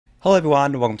Hello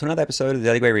everyone, welcome to another episode of the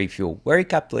Daily Gwei Refuel, where we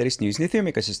recap the latest news in the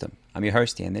Ethereum ecosystem. I'm your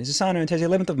host, Anthony Sassano, and today's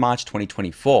the 11th of March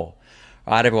 2024.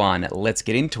 Alright everyone, let's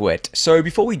get into it. So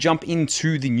before we jump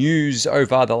into the news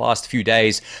over the last few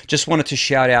days, just wanted to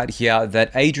shout out here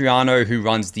that Adriano, who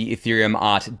runs the Ethereum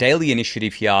Art Daily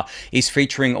initiative here, is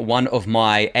featuring one of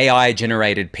my AI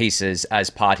generated pieces as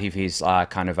part of his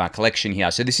collection here.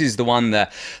 So this is the one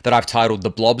that I've titled The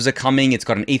Blobs Are Coming. It's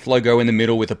got an ETH logo in the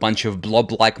middle with a bunch of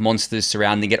blob-like monsters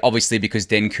surrounding it, obviously because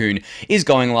Dencun is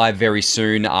going live very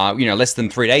soon, less than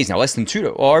 3 days now,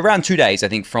 around 2 days, I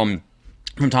think, from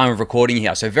time of recording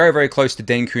here. So very, very close to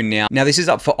Dencun now. Now this is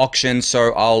up for auction,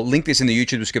 so I'll link this in the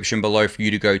YouTube description below for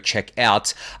you to go check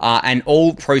out. And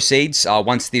all proceeds,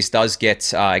 once this does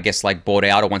get, bought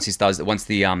out, or once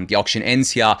the auction ends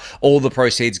here, all the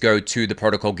proceeds go to the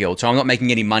Protocol Guild. So I'm not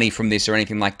making any money from this or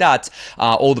anything like that.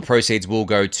 All the proceeds will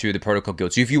go to the Protocol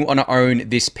Guild. So if you want to own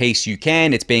this piece, you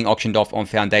can. It's being auctioned off on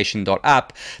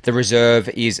Foundation.app. The reserve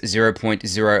is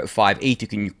 0.05 ETH. You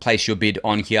can place your bid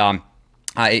on here.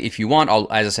 If you want,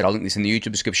 as I said, I'll link this in the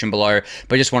YouTube description below,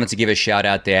 but I just wanted to give a shout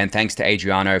out there, and thanks to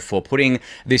Adriano for putting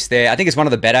this there. I think it's one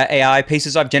of the better AI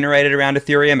pieces I've generated around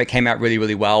Ethereum. It came out really,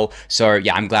 really well. So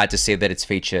yeah, I'm glad to see that it's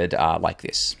featured like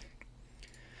this.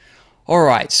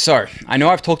 Alright, so I know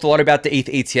I've talked a lot about the ETH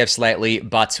ETFs lately,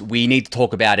 but we need to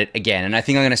talk about it again. And I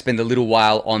think I'm going to spend a little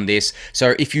while on this.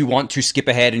 So if you want to skip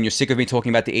ahead and you're sick of me talking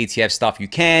about the ETF stuff, you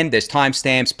can. There's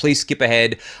timestamps. Please skip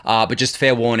ahead. But just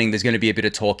fair warning, there's going to be a bit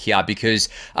of talk here because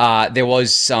there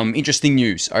was some interesting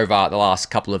news over the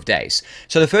last couple of days.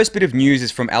 So the first bit of news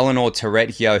is from Eleanor Terrett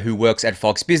here, who works at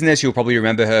Fox Business. You'll probably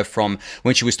remember her from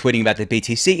when she was tweeting about the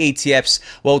BTC ETFs.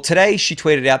 Well, today she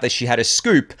tweeted out that she had a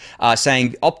scoop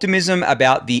saying optimism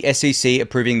about the SEC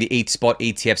approving the ETH spot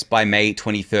ETFs by May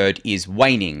 23rd is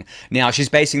waning. Now, she's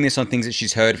basing this on things that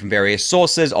she's heard from various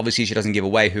sources. Obviously, she doesn't give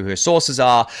away who her sources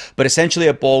are, but essentially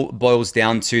it boils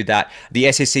down to that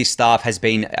the SEC staff has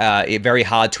been very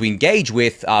hard to engage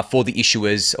with for the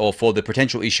issuers or for the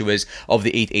potential issuers of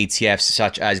the ETH ETFs,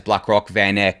 such as BlackRock,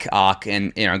 VanEck, ARK,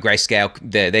 and Grayscale,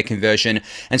 their conversion,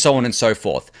 and so on and so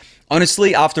forth.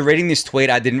 Honestly, after reading this tweet,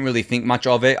 I didn't really think much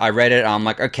of it. I read it, and I'm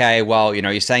like, okay, well,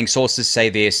 you're saying sources say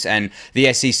this, and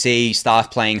the SEC staff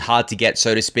playing hard to get,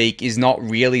 so to speak, is not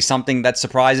really something that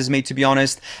surprises me, to be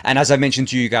honest. And as I mentioned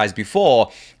to you guys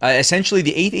before, essentially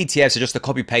the ETH ETFs are just a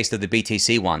copy-paste of the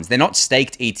BTC ones. They're not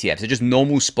staked ETFs. They're just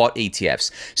normal spot ETFs.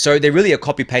 So they're really a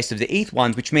copy-paste of the ETH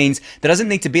ones, which means there doesn't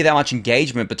need to be that much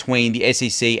engagement between the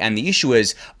SEC and the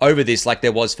issuers over this like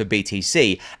there was for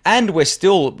BTC. And we're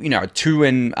still,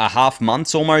 2.5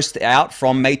 months almost out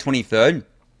from May 23rd.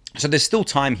 So there's still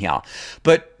time here.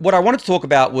 But what I wanted to talk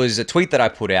about was a tweet that I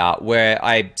put out where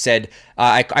I said,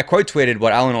 I quote tweeted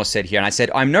what Eleanor said here, and I said,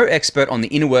 I'm no expert on the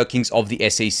inner workings of the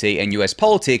SEC and US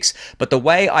politics, but the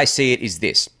way I see it is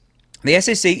this. The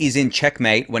SEC is in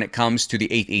checkmate when it comes to the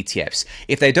ETH ETFs.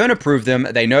 If they don't approve them,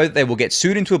 they know that they will get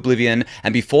sued into oblivion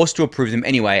and be forced to approve them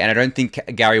anyway, and I don't think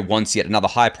Gary wants yet another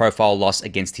high-profile loss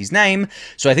against his name.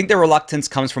 So I think their reluctance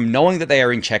comes from knowing that they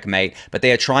are in checkmate, but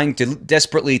they are trying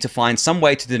desperately to find some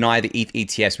way to deny the ETH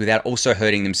ETFs without also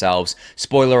hurting themselves.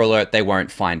 Spoiler alert, they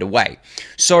won't find a way.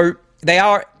 So they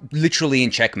are literally in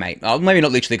checkmate. Maybe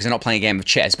not literally because they're not playing a game of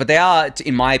chess, but they are,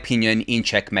 in my opinion, in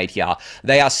checkmate here.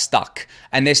 They are stuck.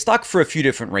 And they're stuck for a few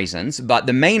different reasons, but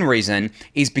the main reason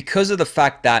is because of the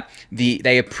fact that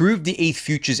they approved the ETH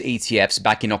futures ETFs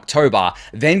back in October.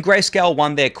 Then Grayscale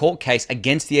won their court case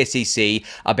against the SEC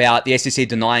about the SEC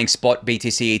denying spot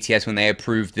BTC ETFs when they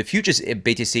approved the futures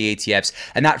BTC ETFs,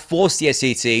 and that forced the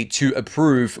SEC to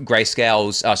approve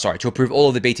to approve all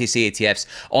of the BTC ETFs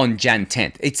on Jan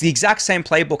 10th. It's the exact same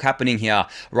playbook happening here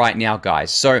right now, guys.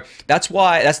 So that's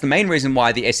the main reason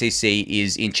why the SEC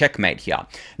is in checkmate here.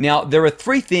 Now, there are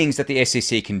 3 things that the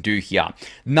SEC can do here.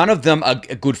 None of them are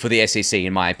good for the SEC,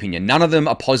 in my opinion. None of them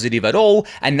are positive at all,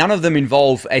 and none of them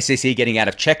involve SEC getting out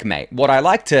of checkmate. What I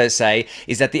like to say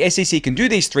is that the SEC can do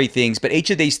these 3 things, but each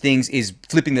of these things is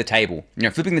flipping the table.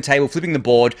 Flipping the table, flipping the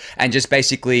board, and just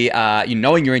basically,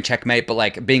 knowing you're in checkmate, but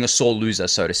like being a sore loser,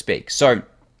 so to speak. So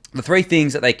the 3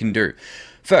 things that they can do.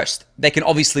 First, they can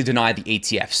obviously deny the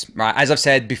ETFs, right? As I've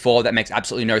said before, that makes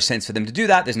absolutely no sense for them to do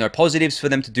that. There's no positives for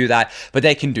them to do that, but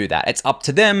they can do that. It's up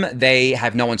to them. They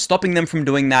have no one stopping them from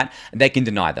doing that. They can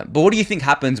deny them. But what do you think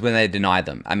happens when they deny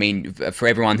them? I mean, for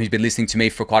everyone who's been listening to me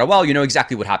for quite a while, you know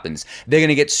exactly what happens. They're going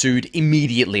to get sued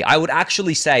immediately. I would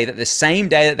actually say that the same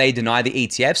day that they deny the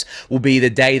ETFs will be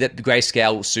the day that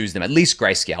Grayscale sues them. At least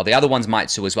Grayscale. The other ones might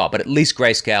sue as well, but at least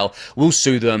Grayscale will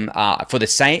sue them for the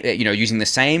same, using the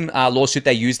same lawsuit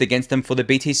they used against system for the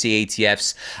BTC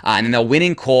ETFs, and then they'll win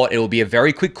in court. It will be a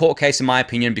very quick court case, in my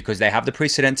opinion, because they have the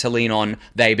precedent to lean on,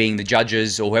 they being the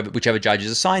judges or whichever judge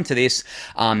is assigned to this.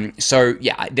 So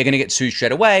yeah, they're going to get sued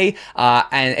straight away,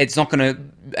 and it's not going to,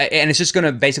 and it's just going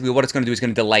to, basically what it's going to do is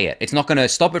going to delay it. It's not going to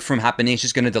stop it from happening. It's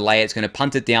just going to delay it. It's going to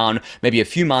punt it down maybe a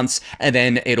few months, and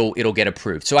then it'll get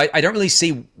approved. So I don't really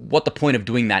see what the point of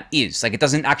doing that is. Like, it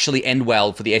doesn't actually end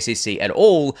well for the SEC at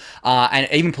all, and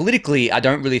even politically, I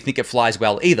don't really think it flies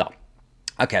well either.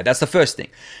 Okay, that's the first thing.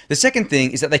 The second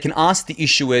thing is that they can ask the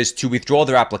issuers to withdraw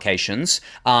their applications,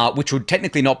 which would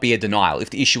technically not be a denial. If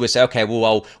the issuers say, okay,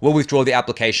 well, we'll withdraw the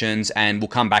applications and we'll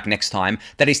come back next time,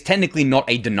 that is technically not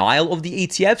a denial of the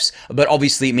ETFs, but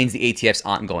obviously it means the ETFs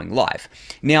aren't going live.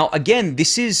 Now, again,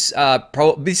 this is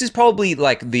probably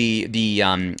like the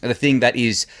thing that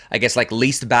is, I guess, like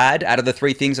least bad out of the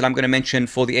three things that I'm going to mention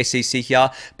for the SEC here,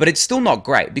 but it's still not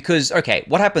great because, okay,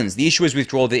 what happens? The issuers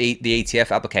withdraw the ETF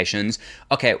applications.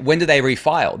 Okay, when do they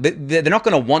refile? They're not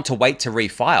going to want to wait to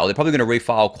refile. They're probably going to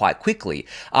refile quite quickly.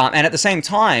 And at the same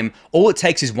time, all it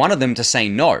takes is one of them to say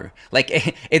no. Like,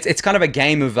 it's kind of a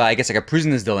game of, I guess, like a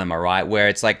prisoner's dilemma, right? Where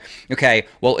it's like, okay,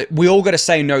 well, we all got to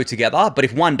say no together, but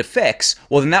if one defects,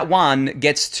 well, then that one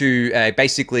gets to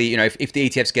basically, you know, if the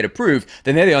ETFs get approved,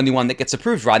 then they're the only one that gets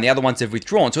approved, right? And the other ones have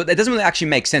withdrawn. So it doesn't really actually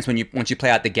make sense once you play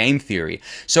out the game theory.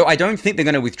 So I don't think they're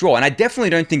going to withdraw. And I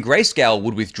definitely don't think Grayscale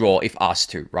would withdraw if asked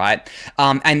to, right?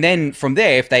 And then from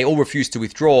there, if they all refuse to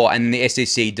withdraw and the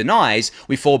SEC denies,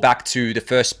 we fall back to the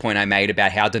first point I made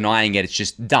about how denying it's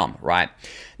just dumb, right?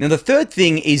 Now, the third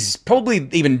thing is probably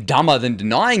even dumber than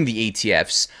denying the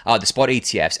ETFs, the spot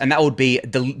ETFs, and that would be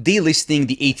delisting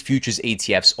the ETH futures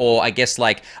ETFs, or I guess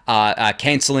like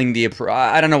canceling the,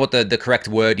 I don't know what the correct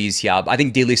word is here, but I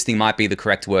think delisting might be the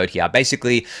correct word here.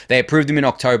 Basically, they approved them in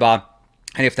October.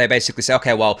 And if they basically say,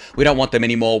 okay, well, we don't want them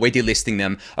anymore, we're delisting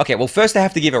them. Okay, well, first they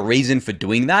have to give a reason for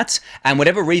doing that. And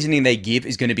whatever reasoning they give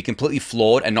is going to be completely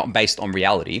flawed and not based on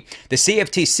reality. The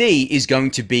CFTC is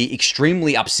going to be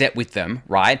extremely upset with them,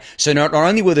 right? So not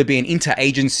only will there be an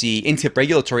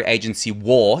inter-regulatory agency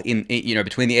war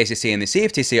between the SEC and the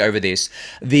CFTC over this,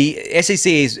 the SEC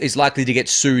is likely to get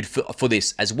sued for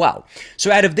this as well.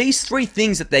 So out of these three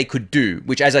things that they could do,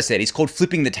 which, as I said, is called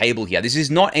flipping the table here. This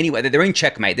is not anywhere. They're in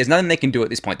checkmate. There's nothing they can do at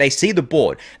this point. They see the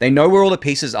board. They know where all the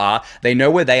pieces are. They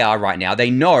know where they are right now. They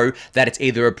know that it's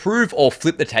either approve or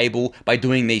flip the table by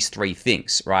doing these three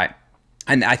things, right?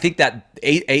 And I think that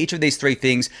each of these three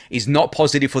things is not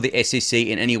positive for the SEC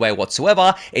in any way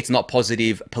whatsoever. It's not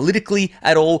positive politically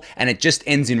at all, and it just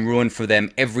ends in ruin for them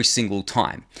every single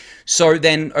time. So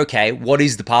then, okay, what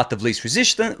is the path of least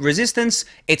resistance?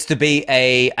 It's to be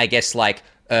I guess like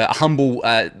a humble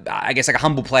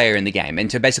player in the game, and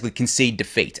to basically concede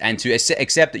defeat and to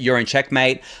accept that you're in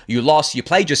checkmate, you lost, you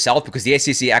played yourself, because the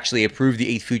SEC actually approved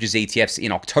the ETH futures ETFs in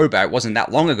October. It wasn't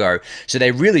that long ago. So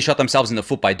they really shot themselves in the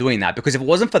foot by doing that, because if it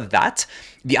wasn't for that,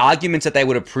 the arguments that they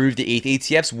would approve the ETH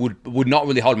ETFs would not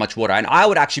really hold much water. And I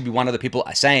would actually be one of the people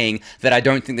saying that I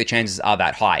don't think the chances are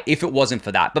that high if it wasn't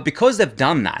for that. But because they've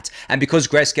done that, and because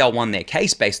Grayscale won their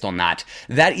case based on that,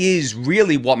 that is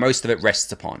really what most of it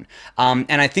rests upon.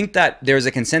 And I think that there is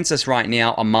a consensus right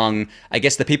now among, I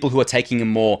guess, the people who are taking a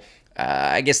more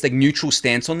the neutral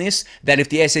stance on this, that if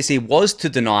the SEC was to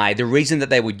deny, the reason that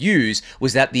they would use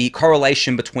was that the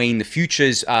correlation between the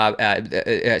futures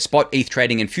spot ETH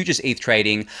trading and futures ETH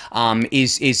trading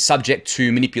is subject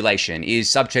to manipulation, is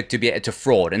subject to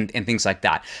fraud and things like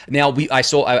that. Now,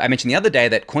 I mentioned the other day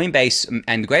that Coinbase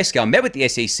and Grayscale met with the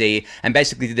SEC and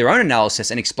basically did their own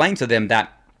analysis and explained to them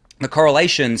that the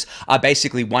correlations are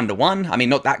basically 1-to-1. I mean,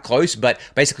 not that close, but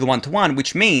basically 1-to-1,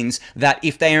 which means that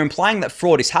if they are implying that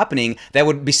fraud is happening, they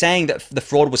would be saying that the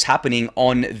fraud was happening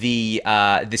on the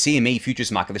CME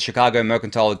futures market, the Chicago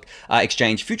Mercantile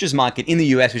Exchange futures market in the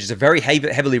US, which is a very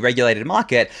heavily regulated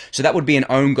market. So that would be an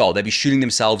own goal. They'd be shooting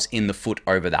themselves in the foot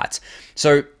over that.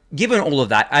 So given all of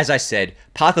that, as I said,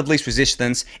 path of least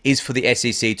resistance is for the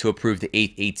SEC to approve the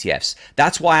ETH ETFs.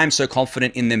 That's why I'm so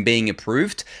confident in them being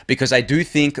approved, because I do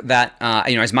think that,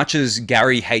 as much as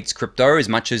Gary hates crypto, as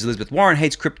much as Elizabeth Warren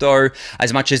hates crypto,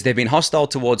 as much as they've been hostile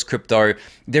towards crypto,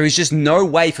 there is just no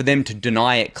way for them to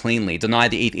deny it cleanly, deny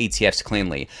the ETH ETFs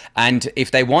cleanly. And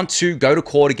if they want to go to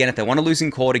court again, if they want to lose in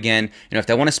court again, if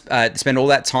they want to spend all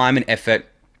that time and effort,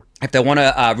 if they want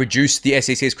to reduce the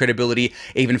SEC's credibility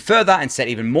even further and set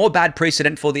even more bad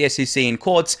precedent for the SEC in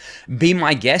courts, be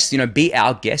my guest, be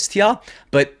our guest here.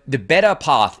 But the better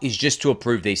path is just to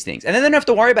approve these things. And then they don't have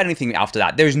to worry about anything after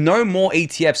that. There's no more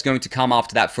ETFs going to come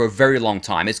after that for a very long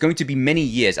time. It's going to be many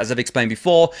years. As I've explained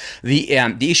before, the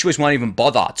issuers won't even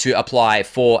bother to apply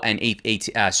for an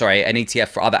ETF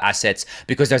for other assets,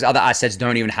 because those other assets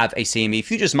don't even have a CME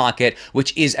futures market,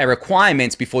 which is a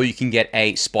requirement before you can get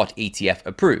a spot ETF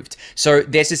approved. So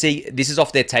the SEC, this is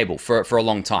off their table for a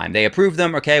long time. They approve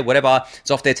them, okay, whatever,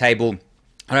 it's off their table.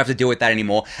 I don't have to deal with that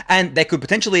anymore. And they could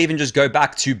potentially even just go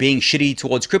back to being shitty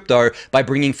towards crypto by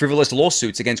bringing frivolous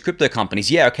lawsuits against crypto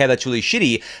companies. Yeah, okay, that's really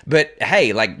shitty, but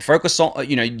hey, like, focus on,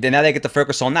 you know, now they get to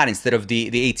focus on that instead of the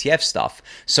ETF stuff.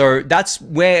 So that's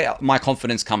where my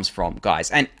confidence comes from, guys.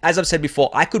 And as I've said before,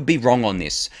 I could be wrong on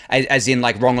this, as in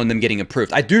like wrong on them getting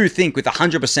approved. I do think with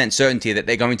 100% certainty that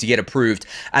they're going to get approved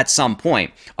at some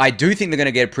point. I do think they're going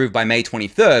to get approved by May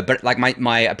 23rd, but like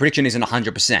my prediction isn't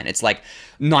 100%. It's like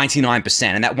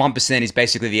 99%. And that 1% is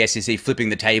basically the SEC flipping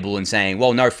the table and saying,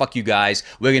 well, no, fuck you guys.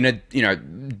 We're going to, you know,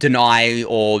 deny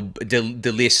or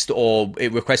delist or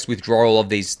request withdrawal of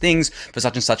these things for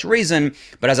such and such reason.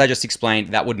 But as I just explained,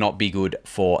 that would not be good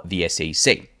for the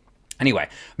SEC. Anyway,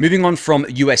 moving on from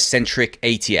US-centric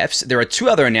ETFs, there are two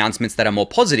other announcements that are more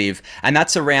positive, and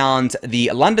that's around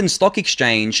the London Stock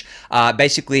Exchange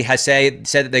basically has said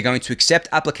that they're going to accept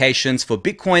applications for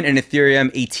Bitcoin and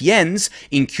Ethereum ETNs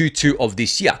in Q2 of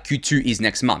this year. Q2 is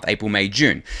next month, April, May,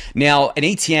 June. Now, an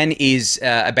ETN is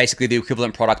basically the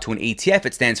equivalent product to an ETF.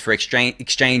 It stands for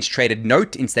exchange-traded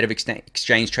note instead of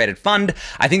exchange-traded fund.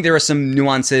 I think there are some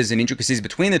nuances and intricacies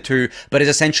between the two, but it's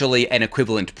essentially an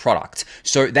equivalent product.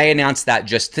 So they announced that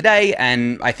just today,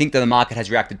 and I think that the market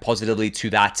has reacted positively to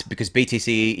that because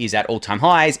BTC is at all-time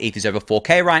highs. ETH is over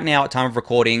 4K right now at time of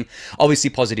recording. Obviously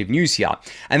positive news here.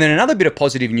 And then another bit of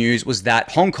positive news was that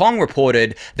Hong Kong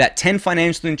reported that 10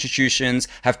 financial institutions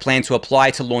have planned to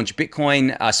apply to launch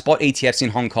Bitcoin spot ETFs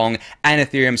in Hong Kong, and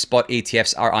Ethereum spot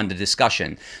ETFs are under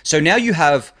discussion. So now you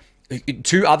have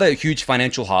two other huge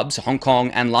financial hubs, Hong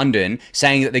Kong and London,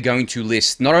 saying that they're going to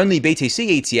list not only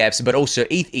BTC ETFs, but also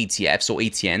ETH ETFs or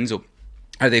ETNs, or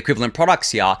the equivalent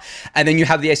products here. And then you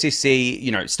have the SEC, you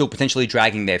know, still potentially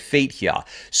dragging their feet here.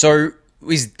 So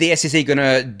is the SEC going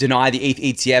to deny the ETH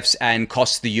ETFs and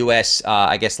cost the US,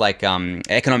 I guess, like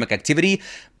economic activity?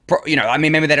 You know, I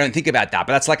mean, maybe they don't think about that,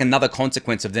 but that's like another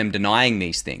consequence of them denying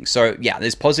these things. So yeah,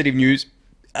 there's positive news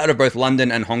out of both London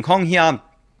and Hong Kong here.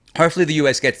 Hopefully the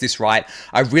US gets this right.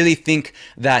 I really think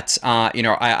that, you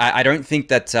know, I don't think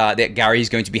that that Gary is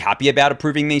going to be happy about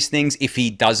approving these things if he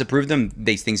does approve them,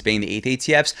 these things being the ETH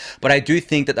ETFs. But I do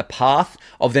think that the path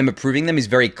of them approving them is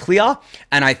very clear.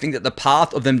 And I think that the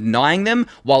path of them denying them,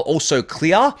 while also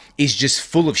clear, is just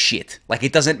full of shit. Like,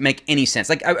 it doesn't make any sense.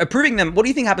 Like, approving them, what do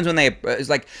you think happens when they,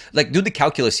 like do the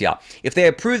calculus here. If they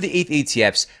approve the ETH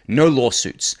ETFs, no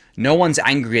lawsuits. No one's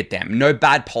angry at them. No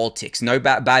bad politics. No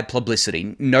bad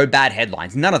publicity. No bad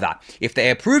headlines. None of that. If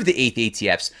they approve the ETH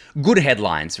ETFs, good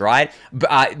headlines, right?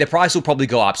 The price will probably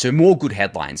go up, so more good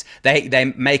headlines.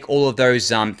 They make all of those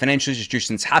financial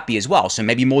institutions happy as well, so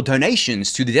maybe more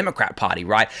donations to the Democrat Party,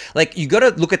 right? Like, you got to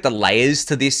look at the layers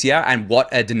to this here and what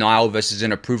a denial versus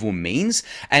an approval means.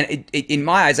 And in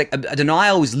my eyes, like, a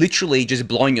denial is literally just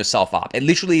blowing yourself up. It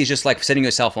literally is just like setting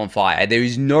yourself on fire. There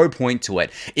is no point to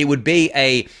it. It would be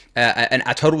a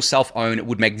total self-own. It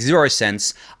would make zero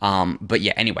sense. But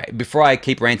yeah, anyway, before I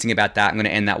keep ranting about that, I'm going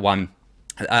to end that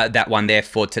one there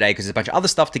for today because there's a bunch of other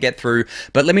stuff to get through.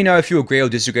 But let me know if you agree or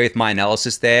disagree with my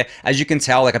analysis there. As you can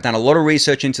tell, like, I've done a lot of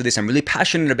research into this. I'm really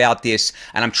passionate about this,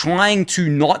 and I'm trying to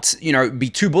not, you know, be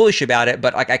too bullish about it,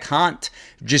 but like, I can't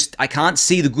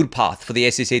see the good path for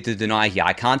the SEC to deny here.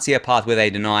 I can't see a path where they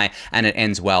deny and it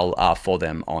ends well for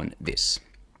them on this.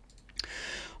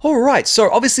 All right,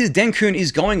 so obviously Dencun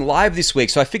is going live this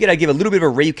week, so I figured I'd give a little bit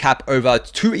of a recap over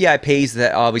two EIPs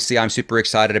that obviously I'm super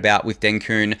excited about with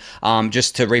Dencun,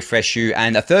 just to refresh you,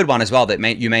 and a third one as well that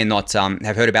you may not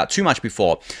have heard about too much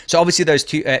before. So obviously those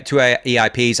two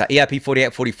EIPs are EIP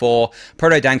 4844,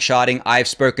 Proto-Dank sharding. I've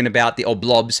spoken about or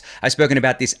Blobs. I've spoken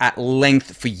about this at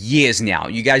length for years now.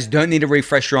 You guys don't need a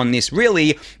refresher on this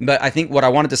really, but I think what I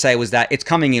wanted to say was that it's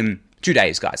coming in 2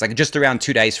 days, guys, like just around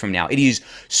 2 days from now. It is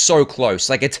so close.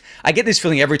 Like, I get this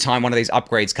feeling every time one of these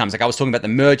upgrades comes. Like, I was talking about the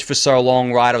merge for so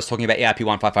long, right? I was talking about EIP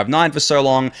 1559 for so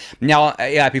long. Now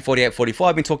EIP 4844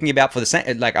 I've been talking about for the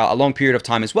same, like, a long period of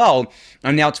time as well.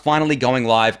 And now it's finally going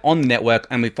live on the network,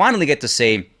 and we finally get to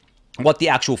see what the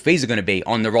actual fees are going to be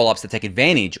on the rollups that take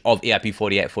advantage of EIP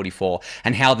 4844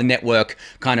 and how the network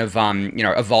kind of, you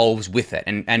know, evolves with it,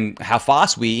 and how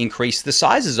fast we increase the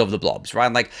sizes of the blobs,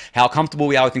 right? Like, how comfortable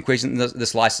we are with increasing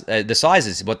the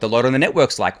sizes, what the load on the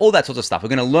network's like, all that sort of stuff. We're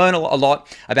going to learn a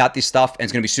lot about this stuff, and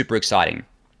it's going to be super exciting.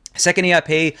 Second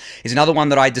EIP is another one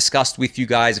that I discussed with you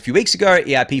guys a few weeks ago,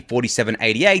 EIP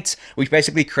 4788, which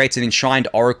basically creates an enshrined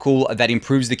oracle that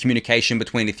improves the communication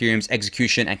between Ethereum's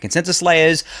execution and consensus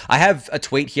layers. I have a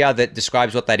tweet here that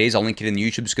describes what that is. I'll link it in the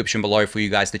YouTube description below for you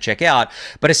guys to check out.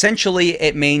 But essentially,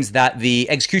 it means that the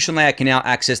execution layer can now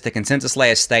access the consensus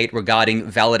layer state regarding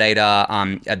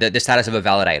validator, the status of a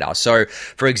validator. So,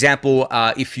 for example,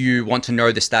 if you want to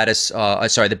know the status,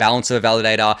 the balance of a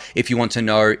validator, if you want to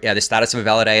know the status of a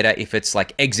validator, if it's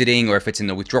like exiting or if it's in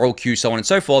the withdrawal queue, so on and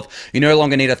so forth, you no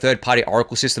longer need a third-party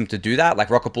oracle system to do that. Like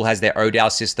Rocket Pool has their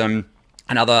ODAO system,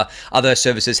 and other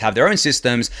services have their own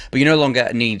systems, but you no longer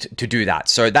need to do that.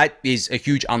 So that is a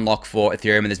huge unlock for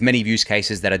Ethereum, and there's many use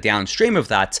cases that are downstream of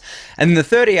that. And then the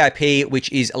third EIP,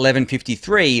 which is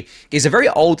 1153, is a very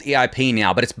old EIP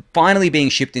now, but it's finally being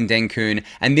shipped in Dencun,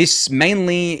 and this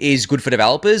mainly is good for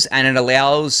developers, and it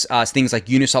allows things like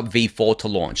Uniswap v4 to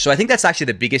launch. So I think that's actually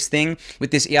the biggest thing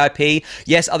with this EIP.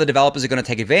 Yes, other developers are going to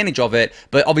take advantage of it,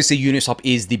 but obviously Uniswap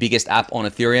is the biggest app on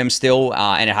Ethereum still,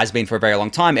 and it has been for a very long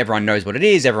time. Everyone knows what it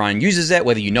is, everyone uses it,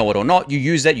 whether you know it or not, you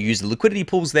use it, you use the liquidity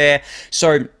pools there.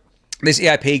 So this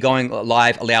EIP going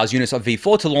live allows Uniswap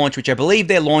v4 to launch, which I believe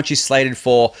their launch is slated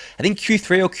for, I think,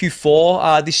 Q3 or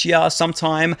Q4 this year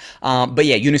sometime. But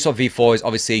yeah, Uniswap v4 is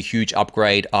obviously a huge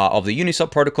upgrade of the Uniswap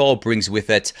protocol, brings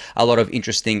with it a lot of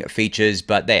interesting features,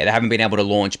 but they haven't been able to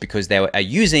launch because they are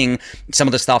using some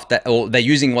of the stuff that, or they're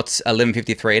using what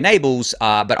 1153 enables,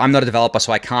 but I'm not a developer,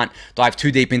 so I can't dive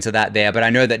too deep into that there, but I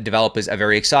know that developers are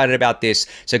very excited about this,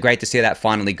 so great to see that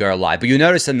finally go live. But you'll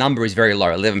notice the number is very low,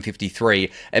 1153.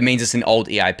 It means it's an old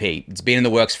EIP. It's been in the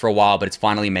works for a while, but it's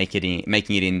finally making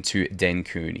it into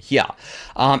Dencun here.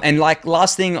 And like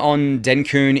last thing on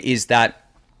Dencun is that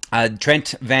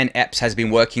Trent Van Epps has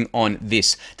been working on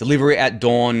this Delivery at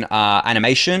Dawn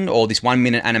animation, or this 1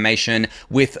 minute animation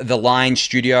with the Line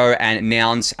Studio, and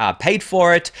Nouns paid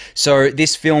for it. So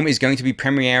this film is going to be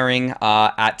premiering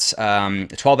at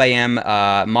 12 a.m.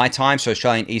 my time, so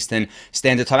Australian Eastern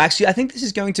Standard Time. Actually, I think this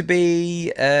is going to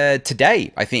be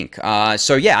today, I think.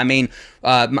 So yeah, I mean,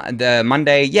 the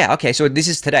Monday, yeah, okay, so this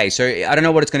is today. So I don't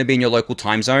know what it's going to be in your local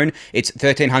time zone. It's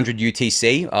 1300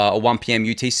 UTC, or 1 p.m.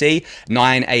 UTC,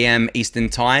 9 a.m. Eastern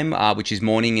time, which is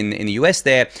morning in the US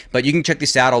there. But you can check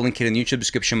this out. I'll link it in the YouTube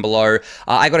description below.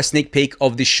 I got a sneak peek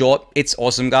of this short. It's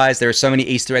awesome, guys. There are so many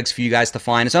Easter eggs for you guys to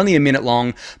find. It's only a minute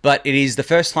long, but it is the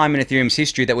first time in Ethereum's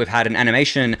history that we've had an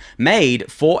animation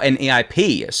made for an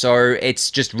EIP. So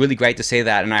it's just really great to see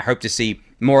that, and I hope to see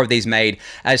more of these made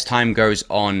as time goes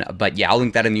on. But yeah, I'll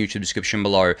link that in the YouTube description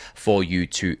below for you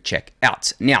to check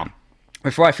out. Now,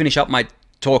 before I finish up my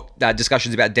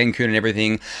discussions about Dencun and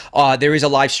everything, there is a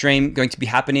live stream going to be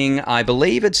happening. I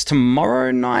believe it's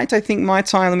tomorrow night, I think, my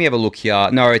time. Let me have a look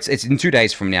here. No, it's in 2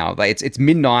 days from now. Like it's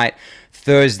midnight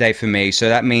Thursday for me, so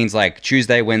that means like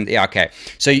Tuesday, Wednesday. Yeah, okay,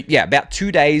 so yeah, about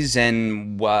 2 days,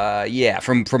 and yeah,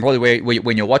 from probably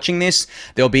when you're watching this,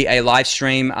 there'll be a live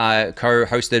stream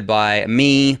co-hosted by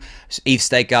me, ETH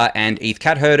Staker, and ETH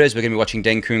Cat Herders. We're gonna be watching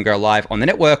Dencun go live on the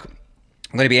network.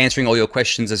 I'm going to be answering all your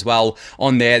questions as well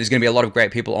on there. There's going to be a lot of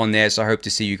great people on there, so I hope to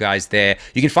see you guys there.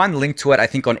 You can find the link to it, I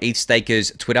think, on ETH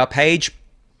Staker's Twitter page,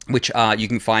 which you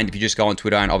can find if you just go on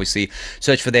Twitter and obviously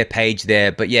search for their page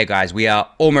there. But yeah, guys, we are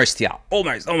almost here.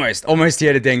 Almost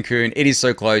here to Dencun. It is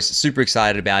so close. Super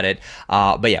excited about it.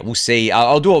 But yeah, we'll see.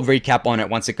 I'll do a recap on it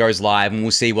once it goes live, and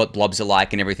we'll see what blobs are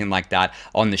like and everything like that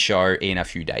on the show in a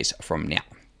few days from now.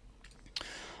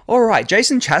 All right,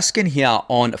 Jason Chaskin here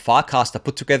on Farcaster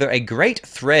put together a great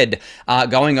thread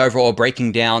going over or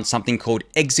breaking down something called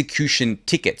Execution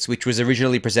Tickets, which was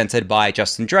originally presented by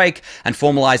Justin Drake and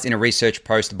formalized in a research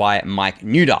post by Mike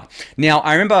Nutter. Now,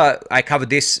 I remember I covered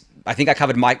this. I think I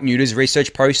covered Mike Nutter's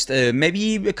research post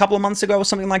maybe a couple of months ago or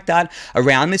something like that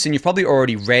around this, and you've probably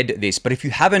already read this. But if you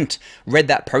haven't read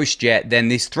that post yet, then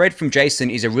this thread from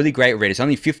Jason is a really great read. It's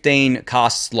only 15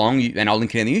 casts long, and I'll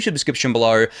link it in the YouTube description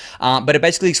below. But it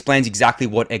basically explains exactly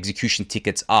what execution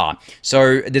tickets are.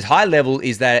 So the high level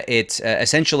is that it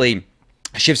essentially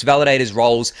shifts validators'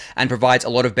 roles and provides a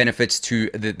lot of benefits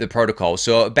to the protocol.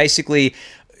 So basically,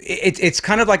 it's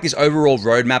kind of like this overall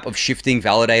roadmap of shifting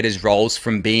validators' roles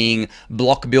from being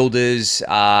block builders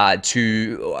okay,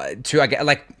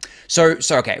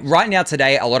 right now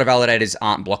today, a lot of validators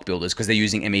aren't block builders because they're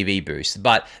using MEV boost,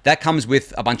 but that comes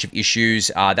with a bunch of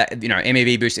issues that, you know,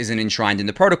 MEV boost isn't enshrined in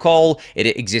the protocol. It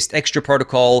exists extra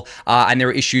protocol, and there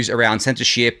are issues around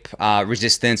censorship,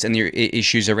 resistance, and there are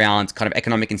issues around kind of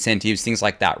economic incentives, things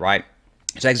like that, right?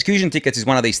 So execution tickets is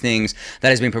one of these things that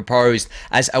has been proposed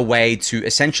as a way to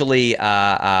essentially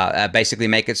basically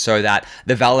make it so that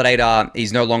the validator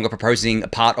is no longer proposing a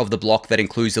part of the block that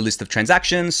includes a list of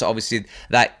transactions. So obviously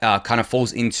that kind of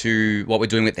falls into what we're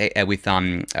doing with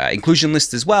inclusion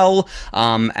lists as well.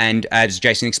 And as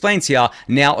Jason explains here,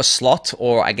 now a slot,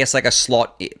 or I guess like a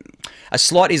slot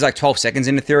is like 12 seconds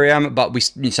in Ethereum, but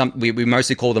we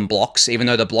mostly call them blocks, even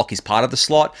though the block is part of the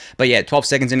slot. But yeah, 12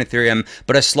 seconds in Ethereum,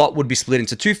 but a slot would be split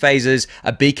into two phases,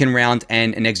 a beacon round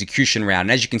and an execution round.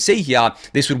 And as you can see here,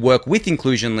 this would work with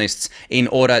inclusion lists in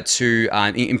order to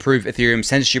improve Ethereum's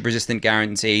censorship-resistant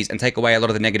guarantees and take away a lot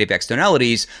of the negative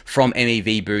externalities from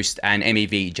MEV boost and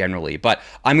MEV generally. But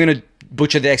I'm going to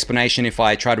butcher the explanation if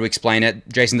I try to explain it.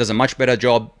 Jason does a much better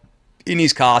job in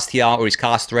his cast here, or his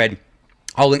cast thread.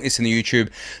 I'll link this in the YouTube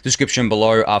description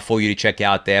below for you to check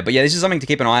out there. But yeah, this is something to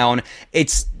keep an eye on.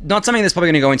 It's not something that's probably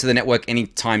going to go into the network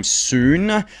anytime soon.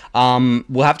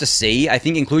 We'll have to see. I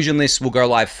think inclusion lists will go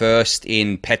live first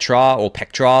in Pectra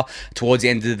towards the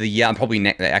end of the year, probably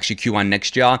actually Q1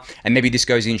 next year. And maybe this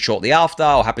goes in shortly after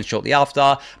or happens shortly after.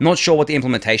 I'm not sure what the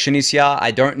implementation is here.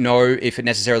 I don't know if it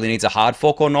necessarily needs a hard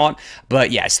fork or not.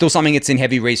 But yeah, it's still something that's in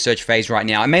heavy research phase right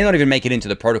now. It may not even make it into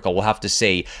the protocol. We'll have to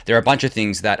see. There are a bunch of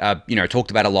things that are, talked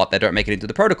about a lot that don't make it into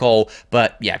the protocol.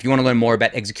 But yeah, if you want to learn more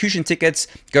about execution tickets,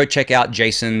 go check out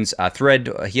Jason's thread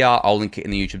here. I'll link it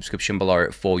in the YouTube description below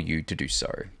for you to do so.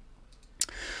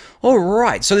 All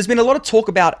right, so there's been a lot of talk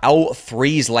about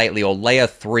L3s lately, or layer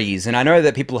 3s, and I know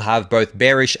that people have both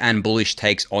bearish and bullish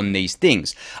takes on these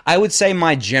things. I would say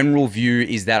my general view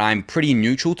is that I'm pretty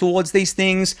neutral towards these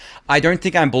things. I don't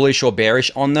think I'm bullish or bearish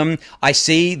on them. I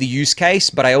see the use case,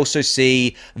 but I also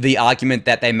see the argument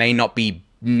that they may not be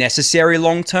necessary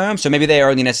long term. So maybe they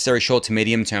are only necessary short to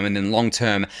medium term, and then long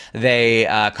term they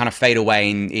kind of fade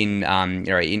away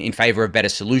in favor of better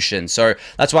solutions. So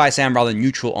that's why I say I'm rather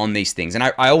neutral on these things. And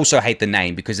I also hate the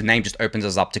name, because the name just opens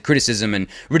us up to criticism and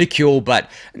ridicule, but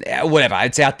whatever,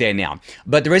 it's out there now.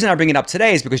 But the reason I bring it up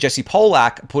today is because Jesse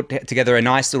Polak put together a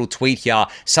nice little tweet here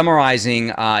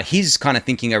summarizing his kind of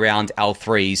thinking around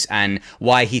L3s and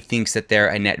why he thinks that they're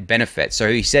a net benefit.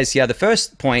 So he says here, the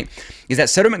first point is that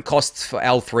settlement costs for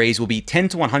L3s will be 10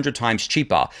 to 100 times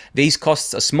cheaper. These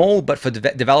costs are small, but for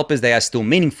developers, they are still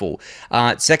meaningful.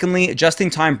 Secondly,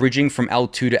 just-in-time bridging from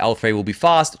L2 to L3 will be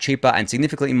fast, cheaper, and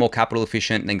significantly more capital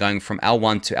efficient than going from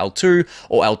L1 to L2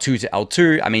 or L2 to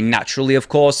L2. I mean, naturally, of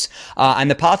course.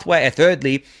 And the pathway,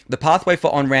 thirdly, the pathway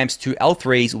for on-ramps to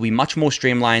L3s will be much more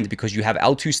streamlined because you have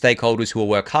L2 stakeholders who will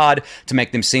work hard to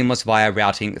make them seamless via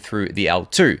routing through the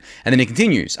L2. And then he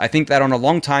continues, I think that on a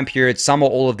long time period, some or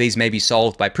all of these may be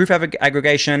solved by proof aggregation,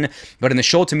 but in the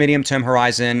short to medium term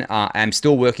horizon, I'm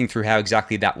still working through how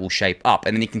exactly that will shape up.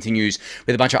 And then he continues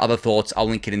with a bunch of other thoughts. I'll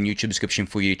link it in the YouTube description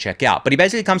for you to check out. But he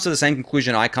basically comes to the same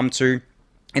conclusion I come to,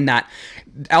 in that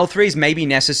L3s may be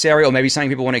necessary, or maybe something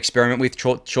people want to experiment with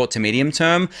short to medium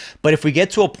term. But if we get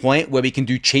to a point where we can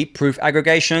do cheap proof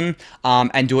aggregation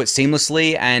and do it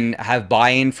seamlessly and have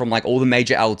buy-in from like all the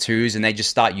major L2s, and they just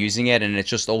start using it and it's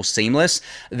just all seamless,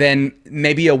 then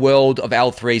maybe a world of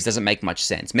L3s doesn't make much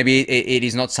sense. Maybe it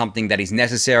is not something that is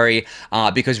necessary,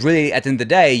 because really at the end of the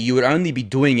day, you would only be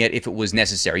doing it if it was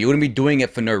necessary. You wouldn't be doing it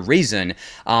for no reason.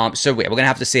 So we're going to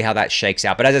have to see how that shakes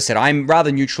out. But as I said, I'm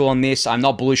rather neutral on this. I'm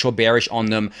not bullish or bearish on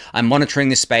them. I'm monitoring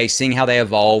this space, seeing how they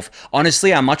evolve.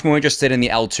 Honestly, I'm much more interested in the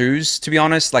L2s, to be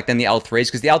honest, like than the L3s,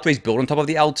 because the L3s build on top of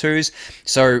the L2s.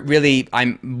 So really,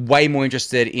 I'm way more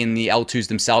interested in the L2s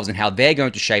themselves and how they're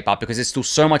going to shape up, because there's still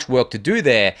so much work to do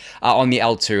there on the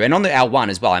L2 and on the L1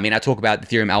 as well. I mean, I talk about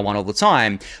Ethereum L1 all the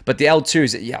time, but the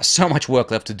L2s, yeah, so much work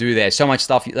left to do there, so much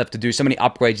stuff left to do, so many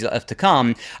upgrades left to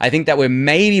come. I think that we're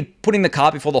maybe putting the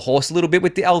cart before the horse a little bit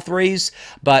with the L3s,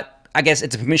 but I guess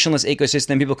it's a permissionless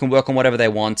ecosystem. People can work on whatever they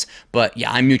want, but yeah,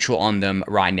 I'm neutral on them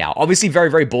right now. Obviously, very,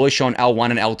 very bullish on L1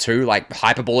 and L2, like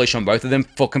hyper bullish on both of them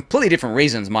for completely different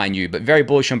reasons, mind you, but very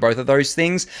bullish on both of those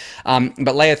things.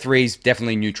 But layer 3 is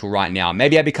definitely neutral right now.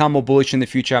 Maybe I become more bullish in the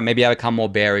future. Maybe I become more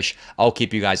bearish. I'll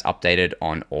keep you guys updated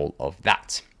on all of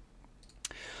that.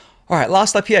 All right,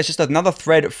 last up here is just another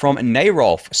thread from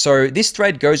Nayrolf. So this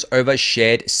thread goes over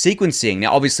shared sequencing.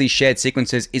 Now, obviously, shared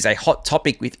sequences is a hot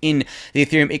topic within the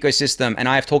Ethereum ecosystem, and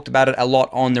I have talked about it a lot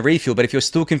on the Refuel. But if you're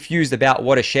still confused about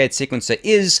what a shared sequencer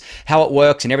is, how it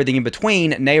works, and everything in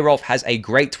between, Nayrolf has a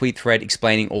great tweet thread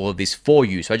explaining all of this for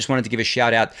you. So I just wanted to give a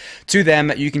shout out to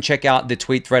them. You can check out the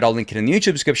tweet thread. I'll link it in the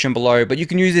YouTube description below. But you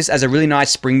can use this as a really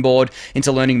nice springboard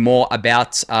into learning more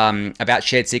about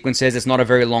shared sequences. It's not a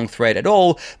very long thread at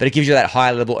all, but it gives you that high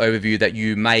level overview that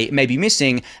you may be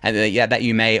missing, and that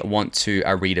you may want to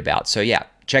read about. So yeah,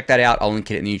 check that out. I'll link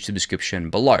it in the YouTube description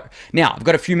below. Now, I've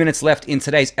got a few minutes left in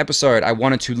today's episode. I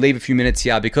wanted to leave a few minutes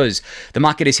here because the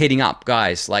market is heating up,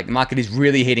 guys. Like, the market is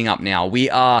really heating up now. We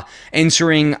are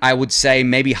entering, I would say,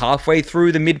 maybe halfway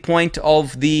through the midpoint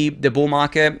of the bull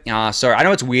market. So I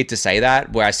know it's weird to say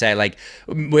that, where I say, like,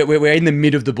 we're in the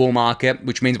mid of the bull market,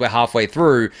 which means we're halfway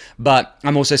through, but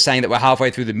I'm also saying that we're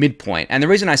halfway through the midpoint. And the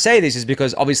reason I say this is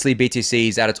because obviously BTC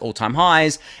is at its all-time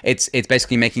highs. It's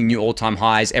basically making new all-time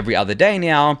highs every other day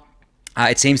now.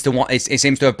 It seems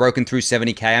to have broken through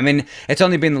 70K. I mean, it's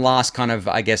only been the last kind of,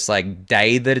 I guess, like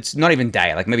day that it's not even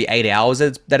day, like maybe 8 hours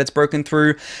that it's broken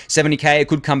through 70K. It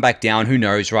could come back down. Who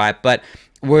knows, right? But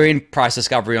we're in price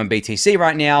discovery on BTC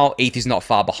right now. ETH is not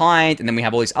far behind, and then we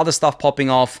have all this other stuff popping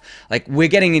off. Like, we're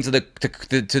getting into the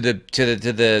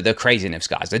craziness,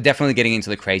 guys. They're definitely getting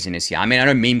into the craziness here. I mean, I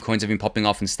know meme coins have been popping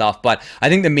off and stuff, but I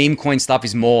think the meme coin stuff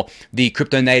is more the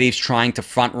crypto natives trying to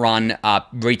front run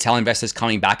retail investors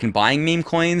coming back and buying meme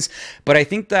coins. But I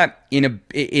think that in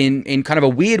kind of a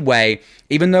weird way,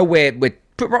 even though we're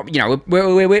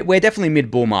definitely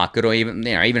mid bull market, or even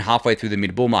even halfway through the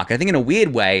mid bull market, I think in a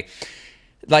weird way,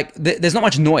 like, there's not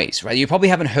much noise, right? You probably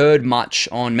haven't heard much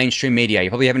on mainstream media.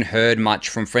 You probably haven't heard much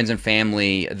from friends and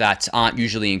family that aren't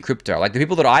usually in crypto. Like, the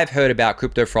people that I've heard about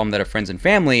crypto from that are friends and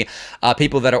family are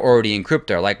people that are already in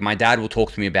crypto. Like, my dad will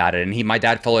talk to me about it, and my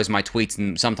dad follows my tweets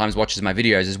and sometimes watches my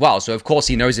videos as well. So of course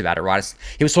he knows about it, right?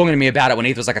 He was talking to me about it when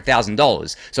ETH was like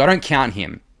 $1,000. So I don't count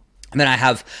him. And then I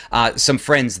have some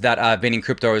friends that have been in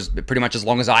crypto pretty much as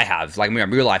long as I have, like my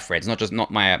real life friends,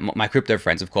 not my crypto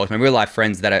friends, of course. My real life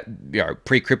friends that are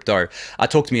pre-crypto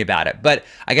talk to me about it. But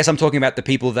I guess I'm talking about the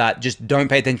people that just don't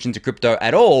pay attention to crypto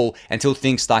at all until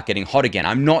things start getting hot again.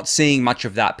 I'm not seeing much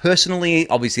of that personally.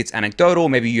 Obviously, it's anecdotal.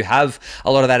 Maybe you have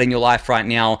a lot of that in your life right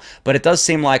now, but it does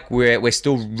seem like we're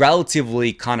still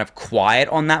relatively kind of quiet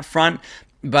on that front.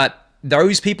 But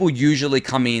those people usually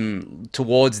come in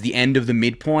towards the end of the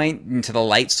midpoint into the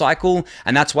late cycle,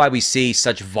 and that's why we see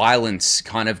such violence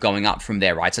kind of going up from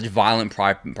there, right? Such violent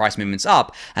price movements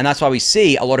up, and that's why we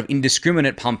see a lot of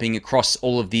indiscriminate pumping across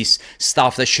all of this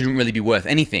stuff that shouldn't really be worth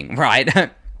anything, right?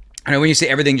 I know when you see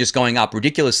everything just going up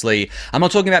ridiculously, I'm not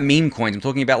talking about meme coins. I'm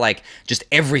talking about, like, just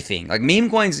everything. Like, meme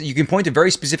coins, you can point to very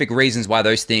specific reasons why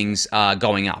those things are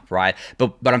going up, right?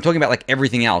 But I'm talking about, like,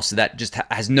 everything else that just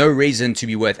has no reason to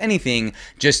be worth anything,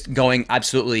 just going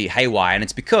absolutely haywire. And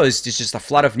it's because there's just a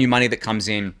flood of new money that comes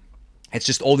in. It's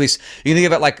just all this, you can think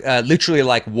of it like literally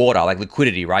like water, like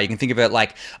liquidity, right? You can think of it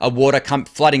like a water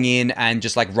flooding in and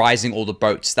just like rising all the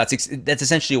boats. That's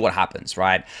essentially what happens,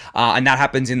 right? And that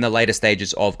happens in the later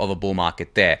stages of a bull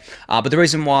market there. But the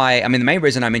reason why, I mean, the main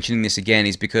reason I'm mentioning this again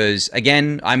is because,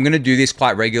 again, I'm going to do this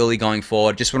quite regularly going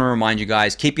forward. Just want to remind you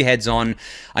guys, keep your heads on.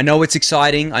 I know it's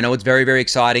exciting. I know it's very, very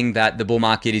exciting that the bull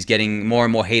market is getting more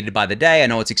and more heated by the day. I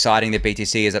know it's exciting that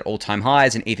BTC is at all-time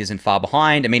highs and ETH isn't far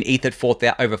behind. I mean, ETH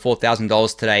at over $4,000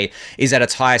 today is at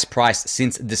its highest price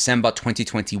since December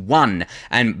 2021,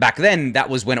 and back then that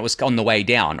was when it was on the way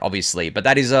down, obviously, but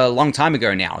that is a long time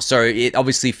ago now. So it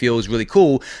obviously feels really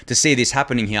cool to see this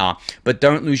happening here, but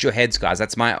don't lose your heads, guys.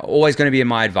 That's always going to be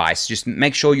my advice. Just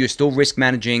make sure you're still risk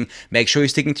managing, make sure you're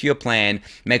sticking to your plan,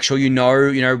 make sure you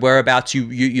know whereabouts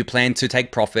you plan to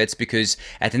take profits, because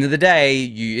at the end of the day,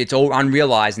 it's all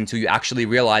unrealized until you actually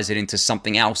realize it into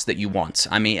something else that you want.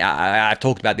 I mean, I've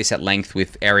talked about this at length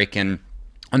with Eric and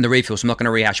on the refuel, so I'm not going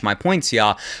to rehash my points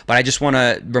here, but I just want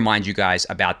to remind you guys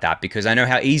about that, because I know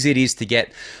how easy it is to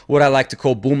get what I like to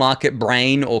call bull market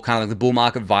brain, or kind of like the bull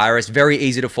market virus. Very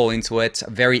easy to fall into it,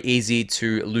 very easy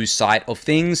to lose sight of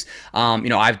things.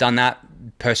 I've done that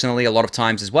personally a lot of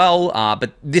times as well,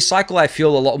 but this cycle I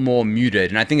feel a lot more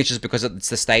muted, and I think it's just because it's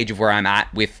the stage of where I'm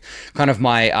at with kind of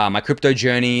my my crypto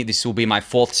journey. This will be my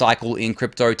 4th cycle in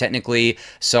crypto technically,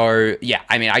 so yeah,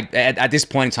 I mean, at this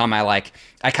point in time,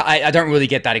 I don't really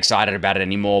get that excited about it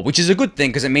anymore, which is a good thing,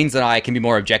 because it means that I can be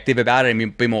more objective about it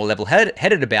and be more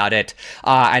level-headed about it,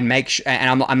 and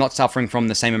I'm not suffering from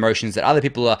the same emotions that other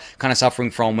people are kind of suffering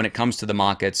from when it comes to the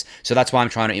markets. So that's why I'm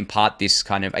trying to impart this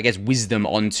kind of, I guess, wisdom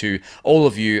onto all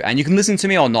of you. And you can listen to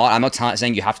me or not. I'm not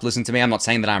saying you have to listen to me. I'm not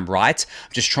saying that I'm right.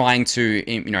 I'm just trying to,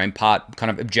 impart kind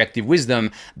of objective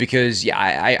wisdom, because yeah,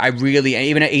 I really,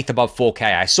 even at ETH above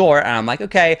 4K, I saw it and I'm like,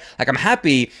 okay, like, I'm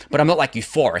happy, but I'm not like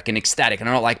euphoric and ecstatic, and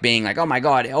I'm not like being like, oh my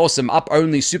god, awesome, up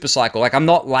only super cycle. Like, I'm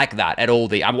not like that at all.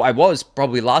 I was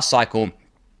probably last cycle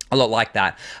a lot like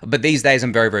that, but these days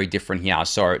I'm very, very different here.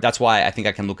 So that's why I think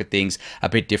I can look at things a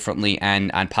bit differently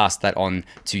and pass that on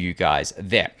to you guys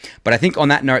there. But I think on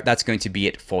that note, that's going to be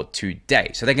it for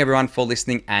today. So thank you everyone for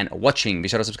listening and watching. Be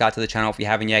sure to subscribe to the channel if you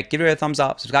haven't yet. Give it a thumbs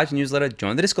up, subscribe to the newsletter,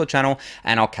 join the Discord channel,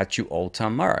 and I'll catch you all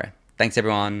tomorrow. Thanks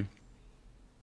everyone.